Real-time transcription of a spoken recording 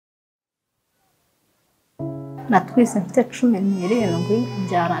natwise mfite 17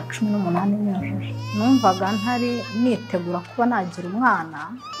 mbyara 18 nyujuje numvaga ntari nitegura kuba nagira umwana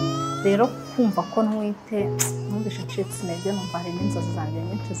rero kumva ko ntwite numvishe ncitse intege numva hari n'inzozi zanjye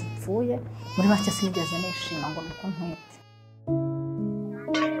nyinshi zipfuye muri make sinigeze nishima ngo nuko ntwite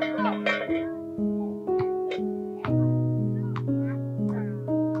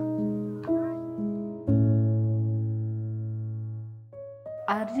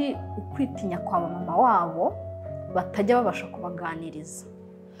ari ukwitinya kwa mama wabo batajya babasha kubaganiriza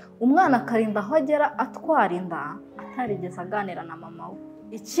umwana akarinda aho agera atwara inda atarigeze aganira na mama we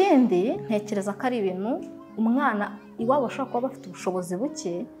ikindi ntekereza ko ari ibintu umwana iwabo ashobora kuba bafite ubushobozi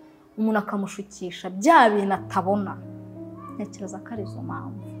buke umuntu akamushukisha bya bintu atabona ntekereza ko ari izo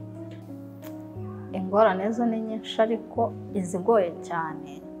mpamvu ingorane zo ni nyinshi ariko izigoye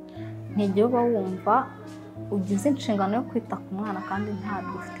cyane ntigihe uba wumva ugize inshingano yo kwita ku mwana kandi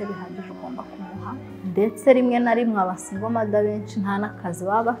ntabwo ufite bihagije ugomba kumuha ndetse rimwe na rimwe abasingomada benshi nta n'akazi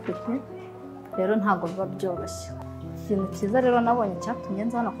baba bafite rero ntabwo biba byoroshye ikintu cyiza rero nabonye cyatumye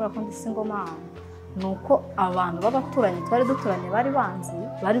nza hano kubera ko ndi singomama ni uko abantu b'abaturanyi twari duturanye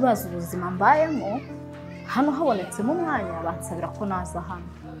bari bazi ubuzima mbayemo hano habonetsemo umwanya bansabira ko naza hano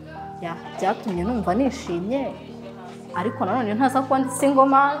byatumye numva nishimye ariko nanone ntaza kuba ndi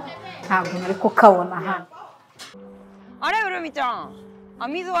singomama ntabwo nari kukabona hano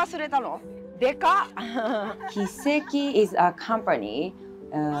KISEKI is a company.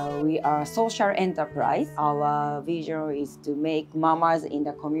 We are a social enterprise. Our vision is to make mamas in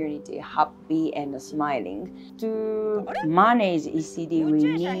the community happy and smiling. To manage ECD, we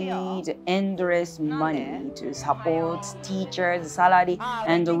need endless money to support teachers' salary,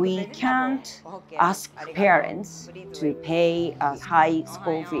 and we can't ask parents to pay a high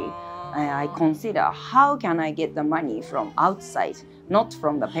school fee. I consider how can I get the money from outside, not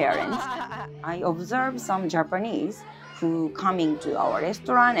from the parents. I observe some Japanese who coming to our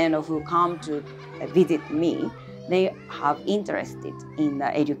restaurant and who come to visit me. They have interested in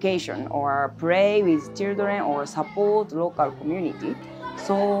the education or play with children or support local community.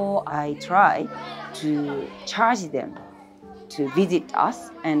 So I try to charge them to visit us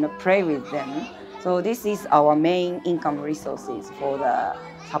and play with them. So this is our main income resources for the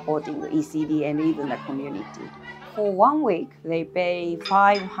supporting the ECD and even the community. For 1 week, they pay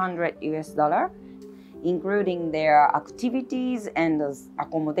 $500, including their activities and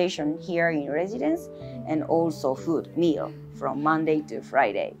accommodation here in residence, and also food meal from Monday to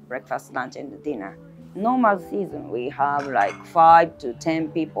Friday, breakfast, lunch, and dinner. Normal season, we have like 5 to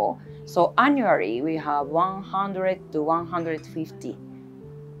 10 people. So annually, we have 100 to 150.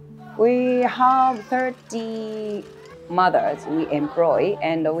 We have 30 mothers we employ,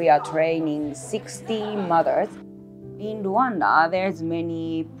 and we are training 60 mothers. In Rwanda, there's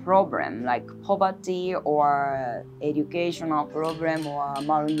many problems like poverty or educational problem or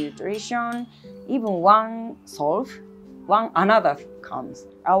malnutrition. Even one solve, another comes.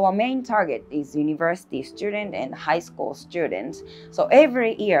 Our main target is university student and high school students. So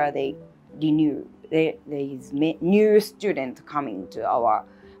every year they renew. There is new student coming to our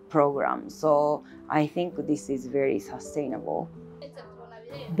program. So I think this is very sustainable.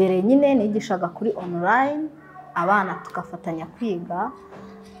 Mbere nyine nigishaga kuri online abana tugafatanya kwiga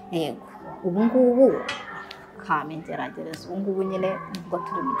yego ubu ngubu kamengeragereza ubu ngubu nyine nibwo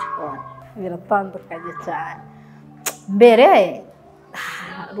turi mu gikoni biratandukanye cyane mbere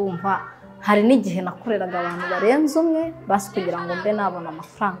rumva hari n'igihe nakoreraga abantu barenze umwe basi kugira ngo mbe nabona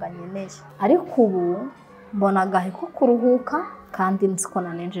amafaranga nyeneye ariko ubu mbona gahe ko kuruhuka kandi nziko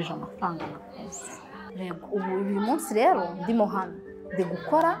nanenjeje amafaranga nakoze rego ubu uyu munsi rero ndimo hano ndi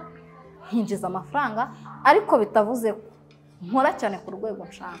gukora hinjiza amafaranga ariko bitavuze nkora cyane ku rwego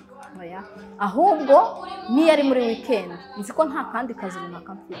nshaka oya ahubwo niyo ari muri weekend nziko nta kandi kazi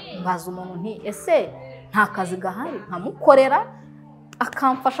runaka mfite mbaza umuntu nti ese nta kazi gahari nkamukorera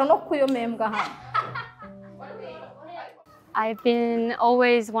akamfasha no kuyomembwa hano. I've been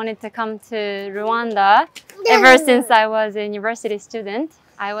always wanted to come to Rwanda ever since I was a university student.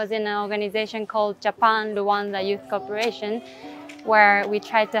 I was in an organization called Japan Rwanda Youth Cooperation, where we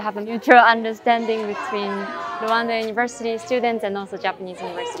tried to have a mutual understanding between Rwanda university students and also Japanese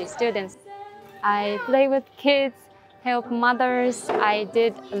university students. I play with kids, help mothers. I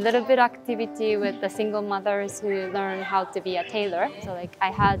did a little bit of activity with the single mothers who learn how to be a tailor. So like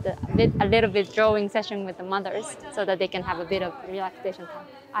I had a little bit drawing session with the mothers so that they can have a bit of relaxation time.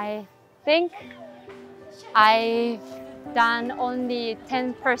 I think I've done only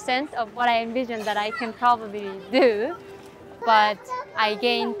 10% of what I envisioned that I can probably do, but I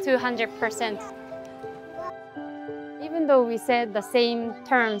gained 200%. Even though we said the same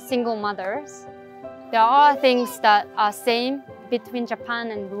term, single mothers, there are things that are same between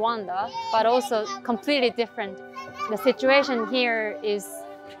Japan and Rwanda, but also completely different. The situation here is,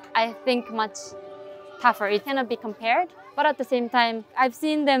 I think, much tougher. It cannot be compared, but at the same time, I've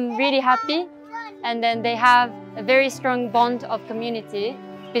seen them really happy, and then they have a very strong bond of community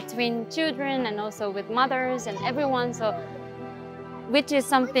between children and also with mothers and everyone, so which is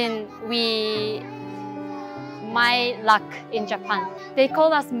something we might lack in Japan. They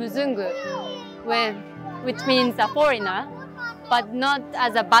call us muzungu, which means a foreigner, but not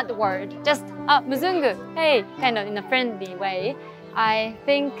as a bad word, just muzungu, hey, kind of in a friendly way. I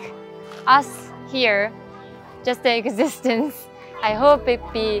think us here, just the existence, I hope it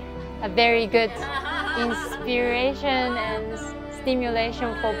be a very good inspiration and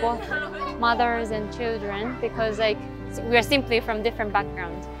stimulation for both mothers and children, because like we are simply from different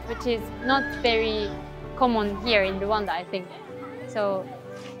backgrounds, which is not very common here in Rwanda, I think. So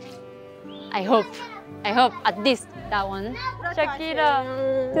I hope at least that one. Shakira.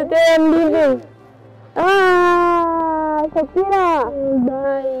 Today I'm leaving. Shakira.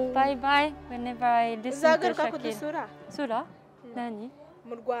 Bye. Bye bye. Whenever I listen to Uzagaruka Shakira. kudusura? Sura? Nani?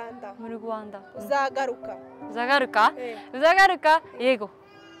 Mu Rwanda. Mu Rwanda. Uzagaruka. Uzagaruka? Uzagaruka? Yego.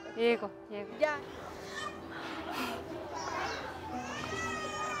 Yego. Yego. Yeah.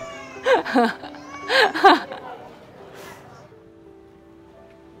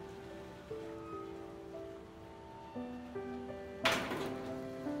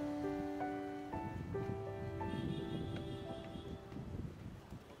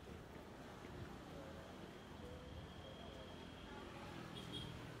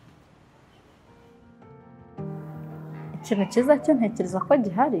 ikintu cyiza cyo ntekereza ko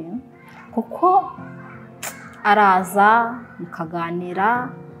gihari kuko araza mukaganira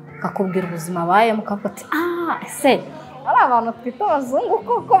akakubwira ubuzima abayemo mukavuga ati ese ari abantu twita abazungu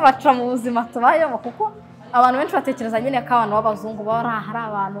kuko baca mu buzima tubayemo, kuko abantu benshi batekereza nyine ko abantu b'abazungu baba ari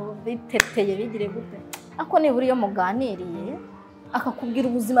abantu biteteye bigire gute, ariko nibura iyo muganiriye akakubwira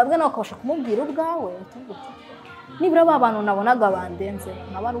ubuzima bwe nawe ukabasha kumubwira ubwawe nibura ba bantu nabonaga bandenze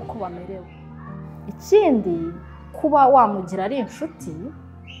nkaba ari uko bamerewe. Ikindi kuba wamugira ari inshuti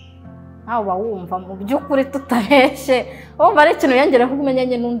nawe uba wumva mu by'ukuri tutabeshe, wumva ari ikintu yongereho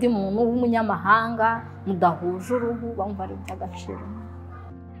umenyanye n'undi muntu w'umunyamahanga mudahuje uruhu, wumva ari iby'agaciro.